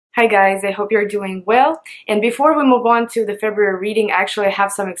Hi guys, I hope you're doing well. And before we move on to the February reading, actually I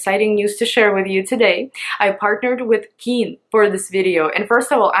have some exciting news to share with you today. I partnered with 𝕬𝕤 for this video. And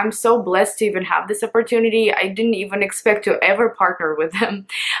first of all, I'm so blessed to even have this opportunity. I didn't even expect to ever partner with them.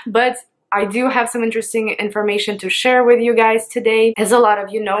 But I do have some interesting information to share with you guys today. As a lot of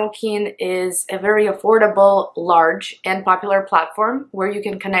you know, 𝕬𝕤 is a very affordable, large, and popular platform where you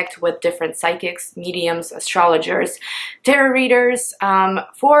can connect with different psychics, mediums, astrologers, tarot readers,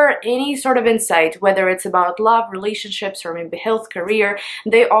 for any sort of insight, whether it's about love, relationships, or maybe health, career.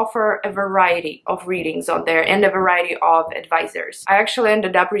 They offer a variety of readings on there and a variety of advisors. I actually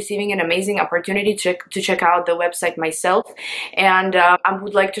ended up receiving an amazing opportunity to check out the website myself, and I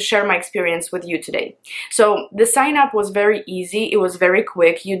would like to share my experience with you today. So the sign up was very easy. It was very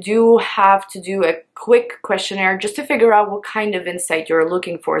quick. You do have to do a quick questionnaire just to figure out what kind of insight you're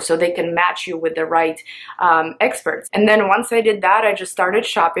looking for so they can match you with the right experts. And then once I did that, I just started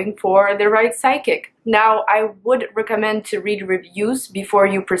shopping for the right psychic. Now, I would recommend to read reviews before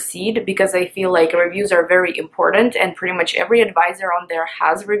you proceed because I feel like reviews are very important and pretty much every advisor on there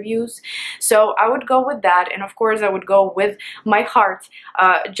has reviews. So I would go with that, and of course I would go with my heart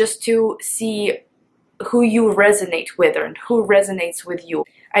just to see who you resonate with and who resonates with you.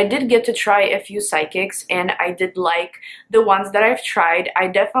 I did get to try a few psychics and I did like the ones that I've tried. I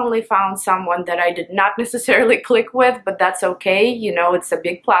definitely found someone that I did not necessarily click with, but that's okay. You know, it's a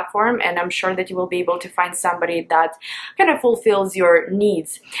big platform and I'm sure that you will be able to find somebody that kind of fulfills your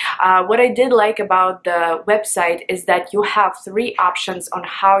needs. What I did like about the website is that you have 3 options on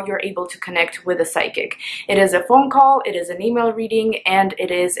how you're able to connect with a psychic. It is a phone call, it is an email reading, and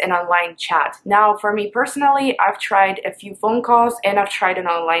it is an online chat. Now, for me personally, I've tried a few phone calls and I've tried an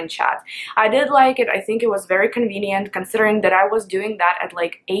online chat. I did like it. I think it was very convenient considering that I was doing that at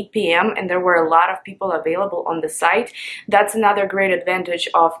like 8 p.m. and there were a lot of people available on the site. That's another great advantage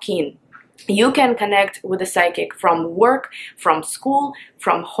of 𝕬𝕤. You can connect with a psychic from work, from school,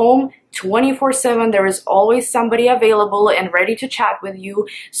 from home, 24/7. There is always somebody available and ready to chat with you.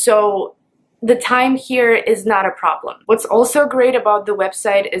 So the time here is not a problem. What's also great about the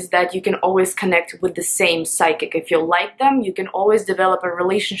website is that you can always connect with the same psychic. If you like them, you can always develop a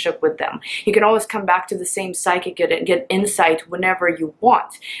relationship with them. You can always come back to the same psychic and get insight whenever you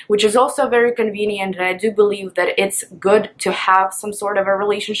want, which is also very convenient. And I do believe that it's good to have some sort of a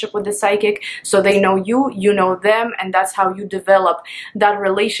relationship with the psychic so they know you, you know them, and that's how you develop that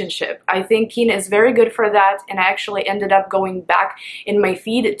relationship. I think 𝕬𝕤 is very good for that, and I actually ended up going back in my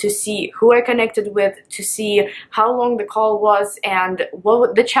feed to see who I connected with, to see how long the call was and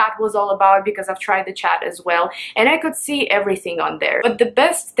what the chat was all about, because I've tried the chat as well and I could see everything on there. But the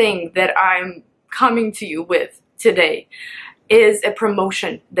best thing that I'm coming to you with today is a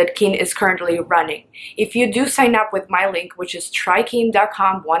promotion that 𝕬𝕤 is currently running. If you do sign up with my link, which is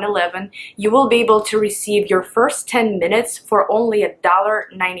trykeem.com/111, you will be able to receive your first 10 minutes for only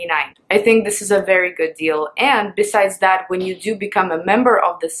 $1.99. I think this is a very good deal. And besides that, when you do become a member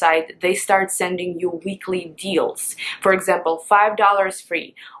of the site, they start sending you weekly deals. For example, $5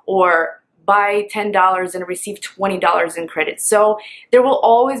 free, or buy $10 and receive $20 in credit. So there will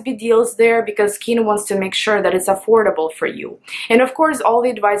always be deals there because 𝕬𝕤 wants to make sure that it's affordable for you. And of course, all the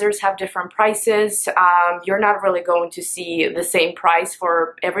advisors have different prices. You're not really going to see the same price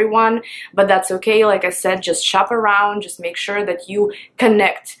for everyone, but that's okay. Like I said, just shop around, just make sure that you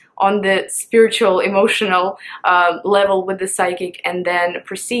connect on the spiritual, emotional level with the psychic, and then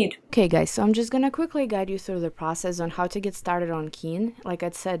proceed. Okay guys, so I'm just gonna quickly guide you through the process on how to get started on 𝕬𝕤. Like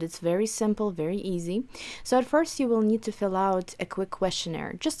I said, it's very simple, very easy. So at first you will need to fill out a quick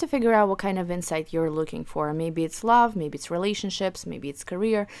questionnaire just to figure out what kind of insight you're looking for. Maybe it's love, maybe it's relationships, maybe it's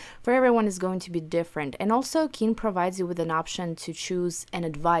career. For everyone is going to be different. And also 𝕬𝕤 provides you with an option to choose an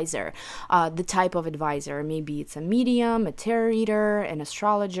advisor, the type of advisor. Maybe it's a medium, a tarot reader, an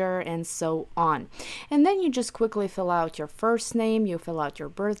astrologer, and so on. And then you just quickly fill out your first name, you fill out your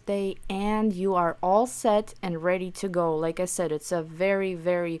birthday, and you are all set and ready to go. Like I said, it's a very,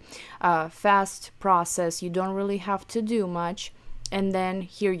 very fast process. You don't really have to do much. And then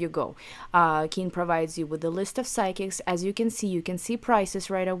here you go. 𝕬𝕤 provides you with a list of psychics. As you can see prices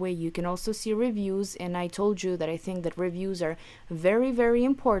right away. You can also see reviews, and I told you that I think that reviews are very, very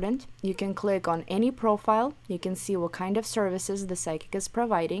important. You can click on any profile. You can see what kind of services the psychic is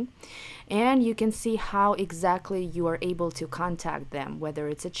providing, and you can see how exactly you are able to contact them, whether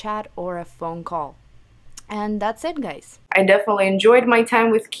it's a chat or a phone call. And that's it, guys. I definitely enjoyed my time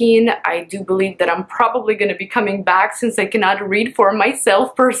with Keen. I do believe that I'm probably going to be coming back since I cannot read for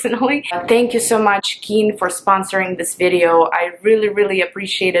myself personally. Thank you so much, Keen, for sponsoring this video. I really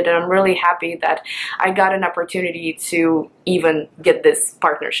appreciate it, and I'm really happy that I got an opportunity to even get this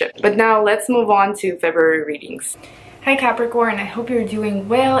partnership. But now let's move on to February readings. Hi Capricorn, I hope you're doing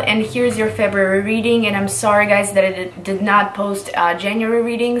well, and here's your February reading. And I'm sorry guys that I did not post January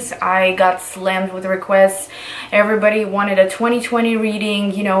readings. I got slammed with requests. Everybody wanted a 2020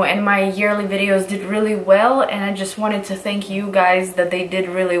 reading, you know, and my yearly videos did really well, and I just wanted to thank you guys that they did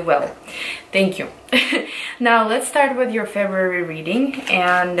really well. Thank you. Now let's start with your February reading,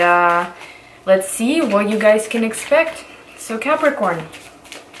 and let's see what you guys can expect. So Capricorn,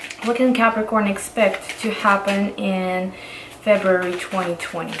 what can Capricorn expect to happen in February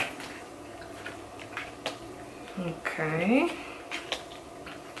 2020? Okay.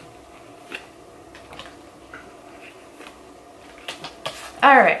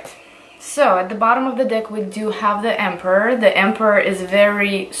 Alright, so at the bottom of the deck we do have the Emperor. The Emperor is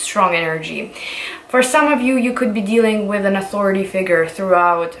very strong energy. For some of you, you could be dealing with an authority figure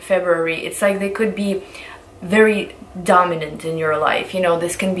throughout February. It's like they could be very dominant in your life. You know,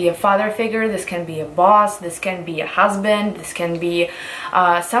 this can be a father figure, this can be a boss, this can be a husband, this can be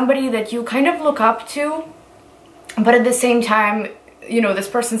somebody that you kind of look up to, but at the same time, you know, this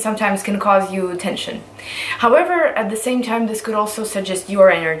person sometimes can cause you tension. However, at the same time, this could also suggest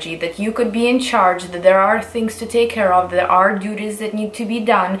your energy, that you could be in charge, that there are things to take care of, there are duties that need to be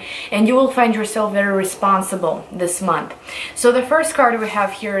done, and you will find yourself very responsible this month. So the first card we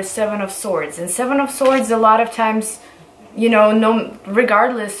have here is Seven of Swords, and Seven of Swords a lot of times, you know,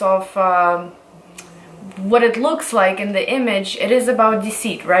 regardless of what it looks like in the image, it is about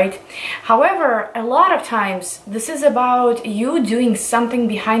deceit, right? However, a lot of times this is about you doing something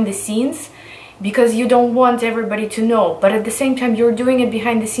behind the scenes because you don't want everybody to know, but at the same time you're doing it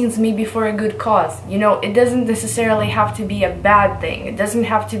behind the scenes maybe for a good cause. You know, it doesn't necessarily have to be a bad thing. It doesn't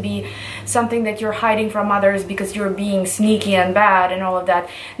have to be something that you're hiding from others because you're being sneaky and bad and all of that.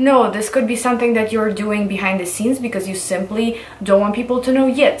 No, this could be something that you're doing behind the scenes because you simply don't want people to know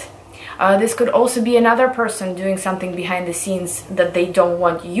yet. This could also be another person doing something behind the scenes that they don't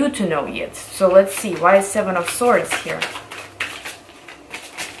want you to know yet. So let's see, why is Seven of Swords here?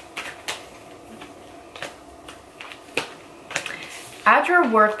 At your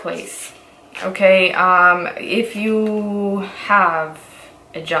workplace, okay, if you have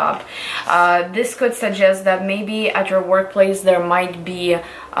a job, this could suggest that maybe at your workplace there might be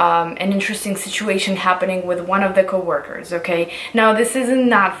an interesting situation happening with one of the co-workers. Okay, now this isn't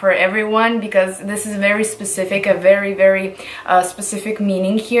not for everyone because this is very specific, a very specific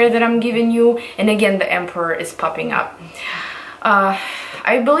meaning here that I'm giving you, and again the Emperor is popping up.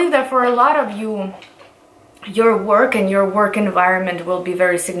 I believe that for a lot of you, your work and your work environment will be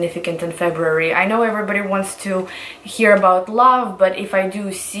very significant in February. I know everybody wants to hear about love, but if I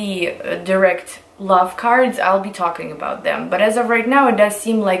do see direct love cards, I'll be talking about them. But as of right now, it does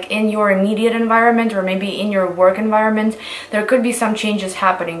seem like in your immediate environment or maybe in your work environment, there could be some changes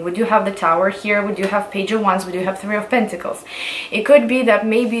happening. We do have the Tower here, we do have Page of Wands, we do have Three of Pentacles. It could be that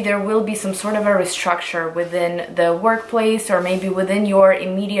maybe there will be some sort of a restructure within the workplace or maybe within your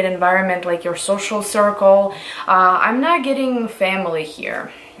immediate environment, like your social circle. I'm not getting family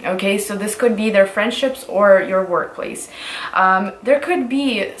here. Okay, so this could be their friendships or your workplace. There could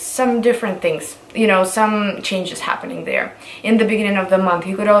be some different things, you know, some changes happening there. In the beginning of the month,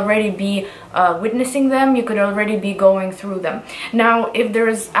 you could already be witnessing them, you could already be going through them. Now, if there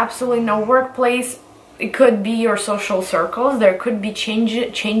is absolutely no workplace, it could be your social circles. There could be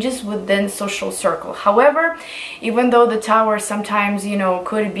changes within social circle. However, even though the Tower sometimes, you know,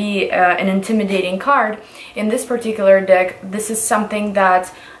 could be an intimidating card, in this particular deck, this is something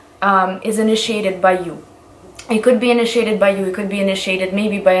that is initiated by you. It could be initiated by you, it could be initiated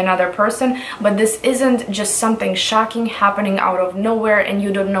maybe by another person, but this isn't just something shocking happening out of nowhere and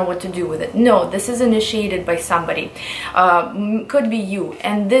you don't know what to do with it. No, this is initiated by somebody. Could be you,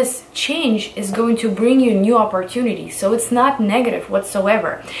 and this change is going to bring you new opportunities, so it's not negative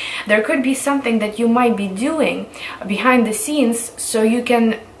whatsoever. There could be something that you might be doing behind the scenes so you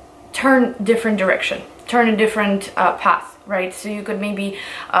can turn different direction, turn a different path, right? So you could maybe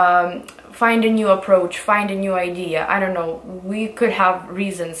find a new approach, find a new idea. I don't know, we could have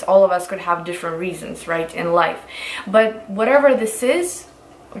reasons, all of us could have different reasons, right, in life. But whatever this is,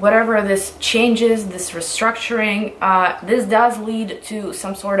 whatever this changes, this restructuring, this does lead to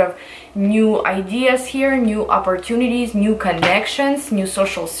some sort of new ideas here, new opportunities, new connections, new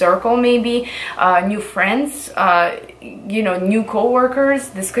social circle maybe, new friends. you know, new co-workers.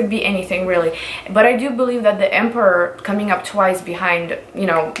 This could be anything really, but I do believe that the Emperor coming up twice behind, you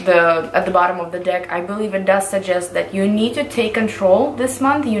know, at the bottom of the deck, I believe it does suggest that you need to take control this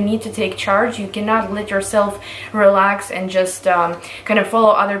month. You need to take charge. You cannot let yourself relax and just kind of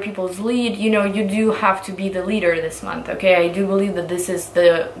follow other people's lead. You know, you do have to be the leader this month, okay? I do believe that this is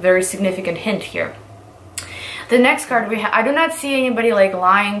the very significant hint here. The next card we have, I do not see anybody like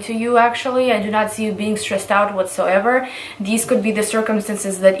lying to you actually. I do not see you being stressed out whatsoever. These could be the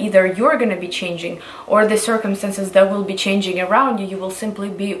circumstances that either you're going to be changing or the circumstances that will be changing around you. You will simply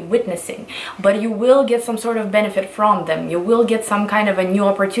be witnessing, but you will get some sort of benefit from them. You will get some kind of a new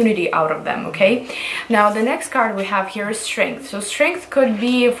opportunity out of them, okay? Now, the next card we have here is Strength. So Strength could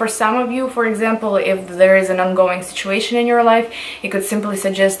be for some of you, for example, if there is an ongoing situation in your life, it could simply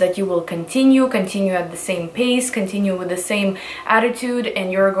suggest that you will continue at the same pace, continue with the same attitude,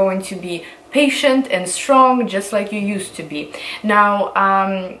 and you're going to be patient and strong just like you used to be. Now,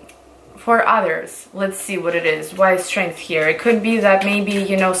 for others, let's see what it is. Why is Strength here? It could be that maybe,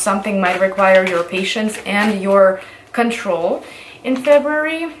 you know, something might require your patience and your control in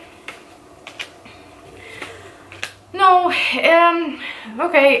February. No,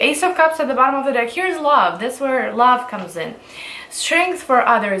 okay, Ace of Cups at the bottom of the deck. Here's Love. That's where love comes in. Strength for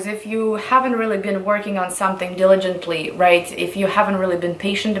others, if you haven't really been working on something diligently, right? If you haven't really been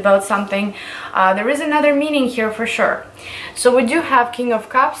patient about something, there is another meaning here for sure. So we do have King of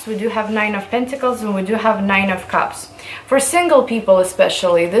Cups, we do have Nine of Pentacles, and we do have Nine of Cups. For single people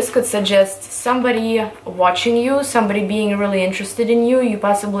especially, this could suggest somebody watching you, somebody being really interested in you. You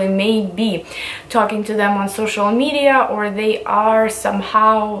possibly may be talking to them on social media, or they are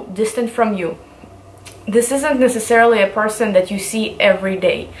somehow distant from you. This isn't necessarily a person that you see every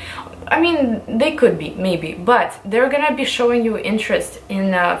day. I mean, they could be, maybe, but they're gonna be showing you interest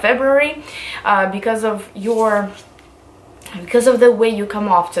in February because of the way you come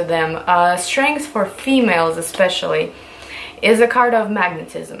off to them. Strength for females especially is a card of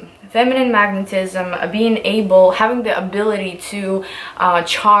magnetism. Feminine magnetism, having the ability to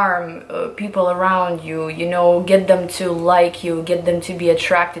charm people around you, you know, get them to like you, get them to be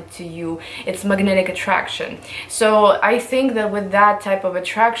attracted to you. It's magnetic attraction. So I think that with that type of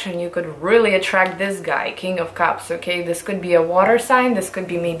attraction, you could really attract this guy, King of Cups, okay? This could be a water sign, this could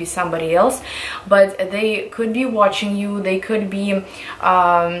be maybe somebody else, but they could be watching you, they could be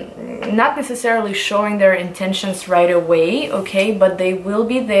not necessarily showing their intentions right away, okay? But they will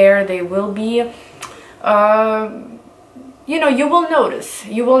be there. They will be, you know, you will notice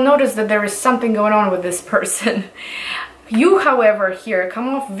that there is something going on with this person. You, however, here come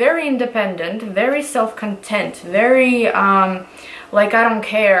off very independent, very self-content, very, like, I don't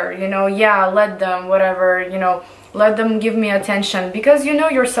care, you know, yeah, let them, whatever, you know, let them give me attention, because you know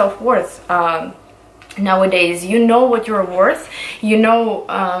your self-worth. Nowadays, you know what you're worth, you know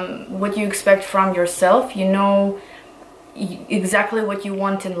what you expect from yourself, you know exactly what you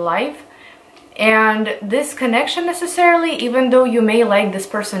want in life. And this connection necessarily, even though you may like this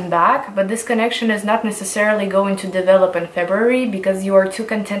person back, but this connection is not necessarily going to develop in February because you are too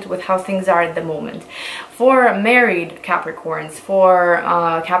content with how things are at the moment. For married Capricorns, for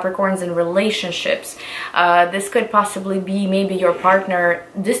Capricorns in relationships, this could possibly be maybe your partner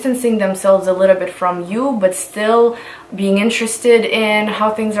distancing themselves a little bit from you, but still being interested in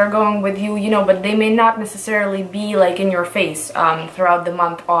how things are going with you, you know, but they may not necessarily be like in your face throughout the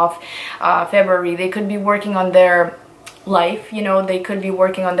month of February. They could be working on their life, you know, they could be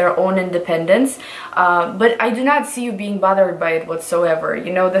working on their own independence, but I do not see you being bothered by it whatsoever.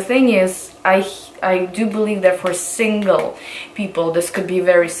 You know, the thing is, I do believe that for single people this could be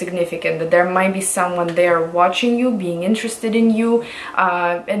very significant, that there might be someone there watching you, being interested in you,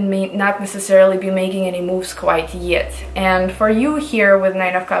 and may not necessarily be making any moves quite yet. And for you here with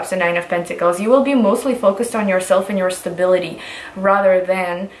Nine of Cups and Nine of Pentacles, you will be mostly focused on yourself and your stability rather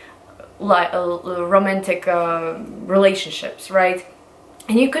than like romantic relationships, right?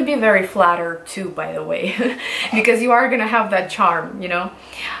 And you could be very flattered too, by the way, because you are gonna have that charm, you know.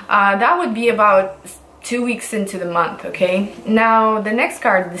 That would be about 2 weeks into the month, okay? Now, the next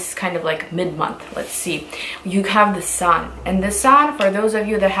card, this is kind of like mid-month. Let's see. You have the Sun. And the Sun, for those of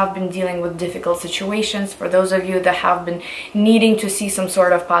you that have been dealing with difficult situations, for those of you that have been needing to see some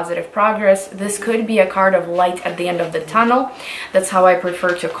sort of positive progress, this could be a card of light at the end of the tunnel. That's how I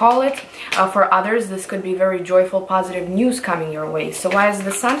prefer to call it. For others, this could be very joyful, positive news coming your way. So why is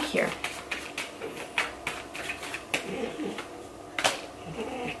the Sun here?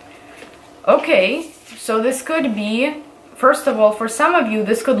 Okay. So this could be, first of all, for some of you,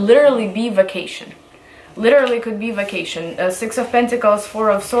 this could literally be vacation, Literally could be vacation. Six of Pentacles,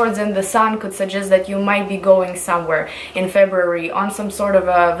 Four of Swords, and the Sun could suggest that you might be going somewhere in February on some sort of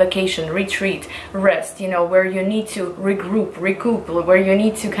a vacation, retreat, rest, you know, where you need to regroup, recoup, where you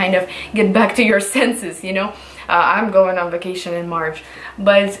need to kind of get back to your senses, you know. I'm going on vacation in March,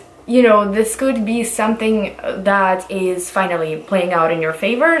 but you know, this could be something that is finally playing out in your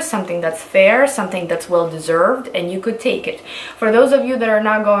favor, something that's fair, something that's well deserved, and you could take it. For those of you that are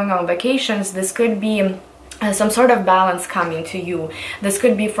not going on vacations, this could be some sort of balance coming to you. This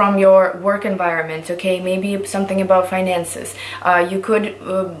could be from your work environment, okay? Maybe something about finances. You could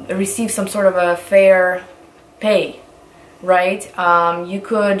receive some sort of a fair pay, right? You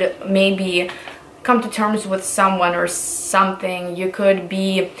could maybe come to terms with someone or something. You could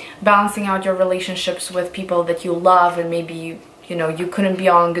be balancing out your relationships with people that you love and maybe, you know, you couldn't be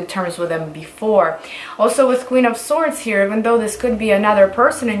on good terms with them before. Also with Queen of Swords here, even though this could be another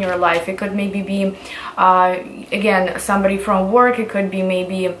person in your life, it could maybe be, again, somebody from work, it could be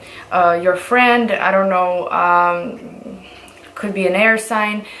maybe your friend, I don't know, could be an air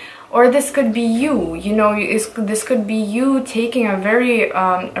sign. Or this could be you, you know, this could be you taking a very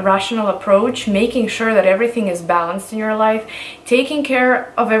rational approach, making sure that everything is balanced in your life, taking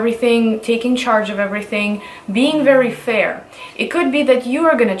care of everything, taking charge of everything, being very fair. It could be that you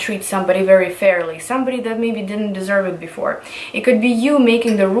are going to treat somebody very fairly, somebody that maybe didn't deserve it before. It could be you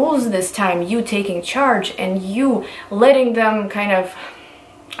making the rules this time, you taking charge, and you letting them kind of,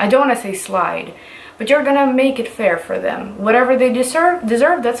 I don't want to say slide, but you're gonna make it fair for them. Whatever they deserve,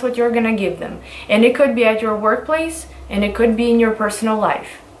 that's what you're gonna give them. And it could be at your workplace, and it could be in your personal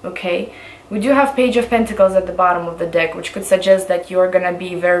life, okay? We do have Page of Pentacles at the bottom of the deck, which could suggest that you're gonna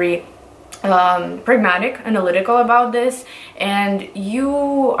be very pragmatic, analytical about this, and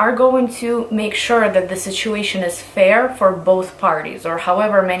you are going to make sure that the situation is fair for both parties, or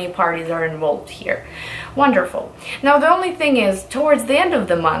however many parties are involved here. Wonderful. Now the only thing is, towards the end of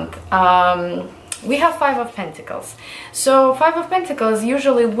the month, we have Five of Pentacles. So Five of Pentacles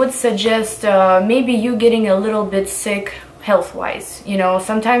usually would suggest maybe you getting a little bit sick health-wise. You know,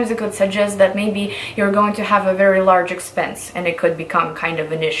 sometimes it could suggest that maybe you're going to have a very large expense and it could become kind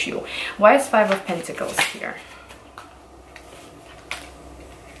of an issue. Why is Five of Pentacles here?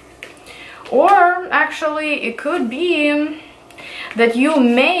 Or actually it could be that you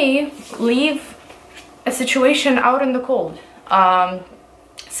may leave a situation out in the cold.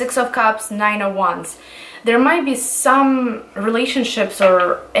 Six of Cups, Nine of Wands. There might be some relationships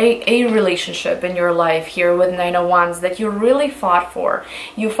or a relationship in your life here with Nine of Wands that you really fought for.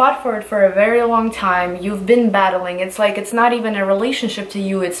 You fought for it for a very long time. You've been battling. It's like it's not even a relationship to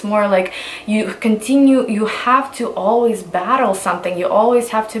you. It's more like you have to always battle something. You always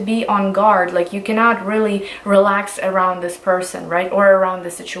have to be on guard. Like you cannot really relax around this person, right? Or around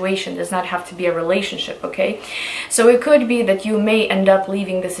the situation. It does not have to be a relationship, okay? So it could be that you may end up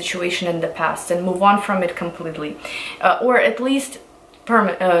leaving the situation in the past and move on from it completely, or at least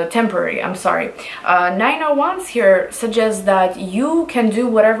temporary. I'm sorry. Nine of Wands here suggests that you can do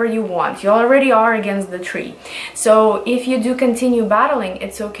whatever you want. You already are against the tree. So if you do continue battling,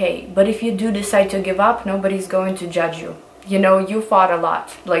 it's okay. But if you do decide to give up, nobody's going to judge you. You know, you fought a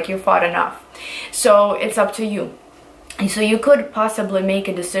lot, like you fought enough. So it's up to you. So you could possibly make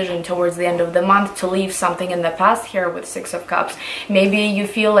a decision towards the end of the month to leave something in the past here with Six of Cups. Maybe you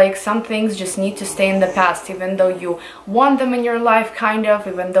feel like some things just need to stay in the past, even though you want them in your life, kind of,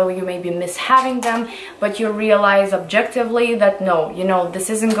 even though you maybe miss having them, but you realize objectively that no, you know, this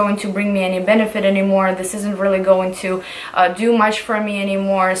isn't going to bring me any benefit anymore. This isn't really going to do much for me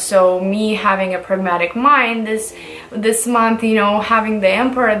anymore. So me having a pragmatic mind this month, you know, having the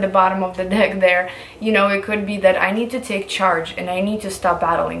Emperor at the bottom of the deck there, you know, it could be that I need to take charge and I need to stop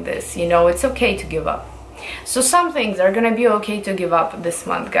battling this. You know, it's okay to give up. So some things are gonna be okay to give up this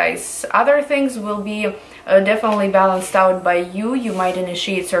month, guys. Other things will be definitely balanced out by you. You might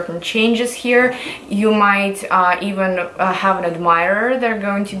initiate certain changes here. You might even have an admirer. They're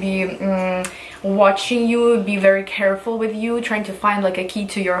going to be watching you, be very careful with you, trying to find like a key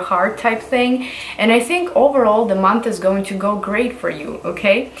to your heart type thing. And I think overall the month is going to go great for you,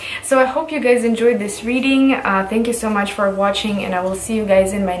 okay? So I hope you guys enjoyed this reading. Thank you so much for watching, and I will see you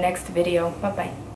guys in my next video. Bye bye.